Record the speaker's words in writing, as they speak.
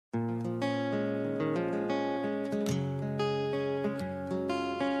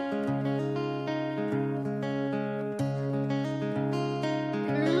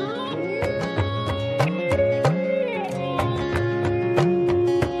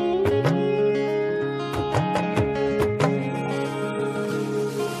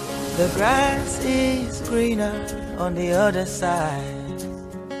The grass is greener on the other side.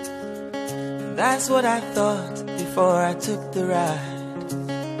 That's what I thought before I took the ride.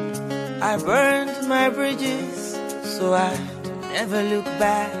 I burned my bridges so I'd never look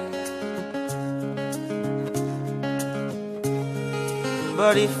back.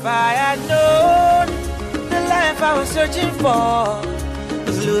 But if I had known the life I was searching for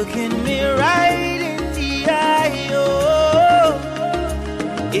was looking me right in the eye, oh.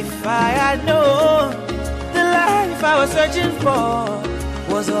 If I had known the life I was searching for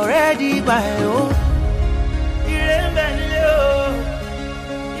was already my own.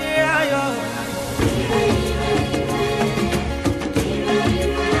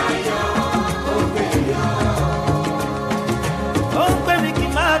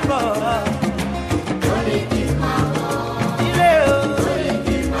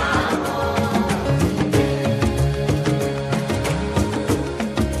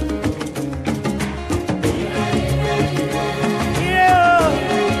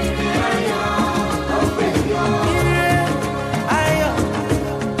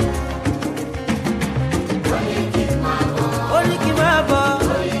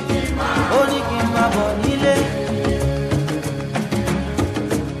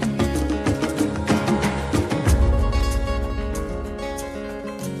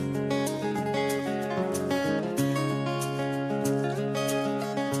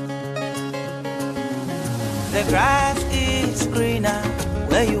 The grass is greener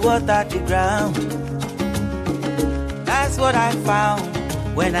where you water the ground. That's what I found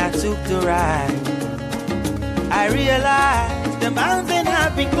when I took the ride. I realized the mountain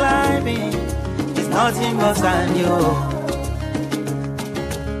I've been climbing is nothing but sand, yo.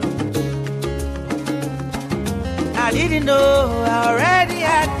 I didn't know I already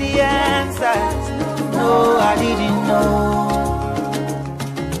had the answers. No, I didn't know.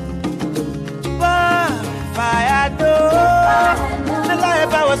 If I had known the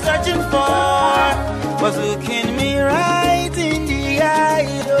life I was searching for was looking me right in the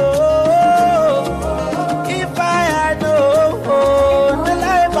eye, oh. If I had known the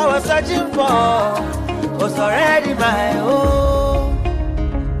life I was searching for was already my own.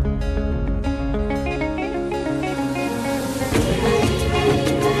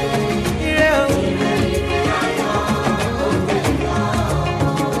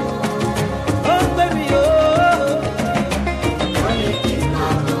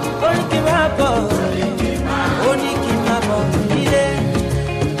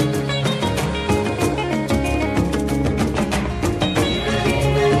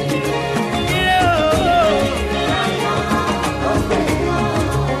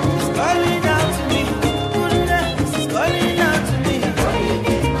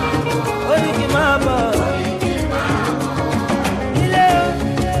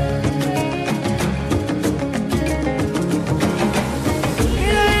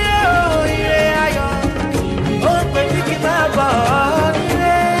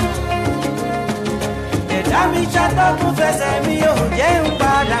 Tó fẹsẹ̀ mi ò jẹ́ ń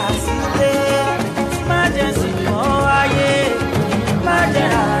padà sílé. Má jẹ́ sì mọ́ ayé, má jẹ́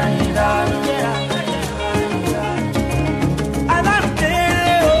àrìn dànù.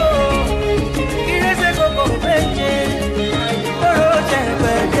 Aláǹtẹ̀rẹ̀ o, ìrẹsẹ̀ kòkò méje. Oró jẹ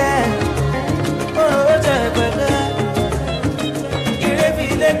pẹ̀kẹ́, oró jẹ pẹ̀kẹ́. Ìrẹ́bí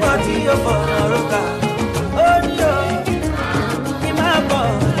ilé pọ̀ tí yóò fọ̀nà rókà. Ó ní o, kí má bọ̀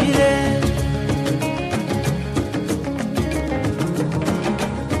nílé.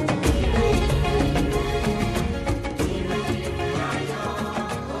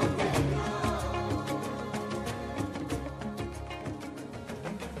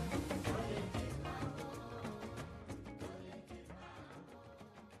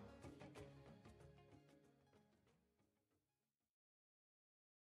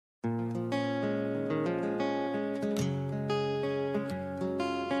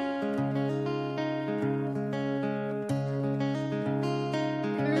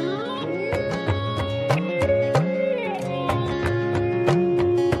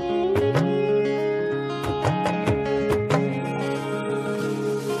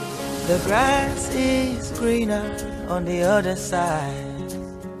 The grass is greener on the other side.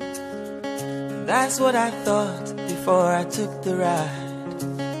 That's what I thought before I took the ride.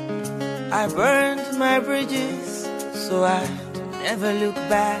 I burned my bridges so I'd never look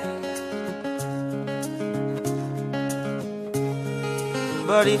back.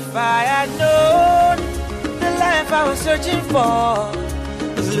 But if I had known the life I was searching for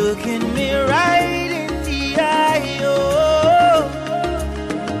was looking me right in the eye, oh.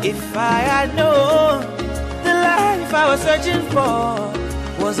 If I had known the life I was searching for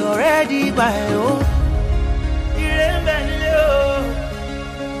was already my own.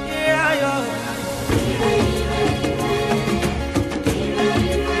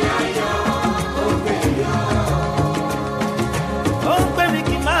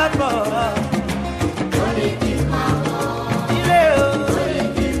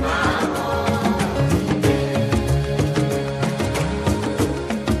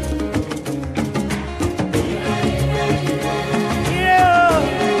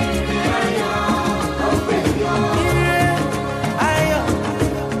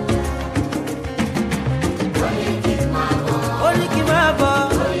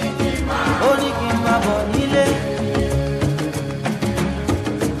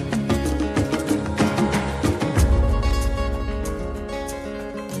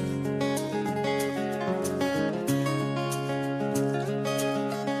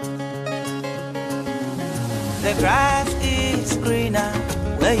 The grass is greener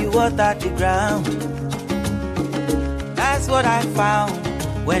where you water the ground. That's what I found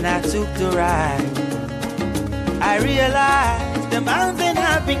when I took the ride. I realized the mountain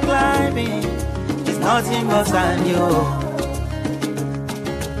I've been climbing is nothing but sand, yo.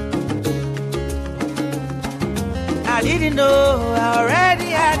 I didn't know I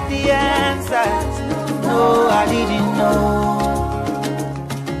already had the answers. No, I didn't know.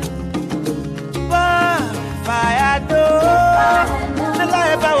 I had known the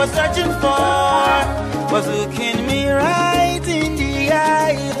life I was searching for was looking me right in the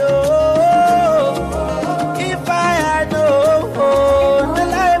eye. Oh, if I had known the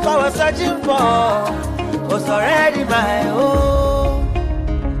life I was searching for was already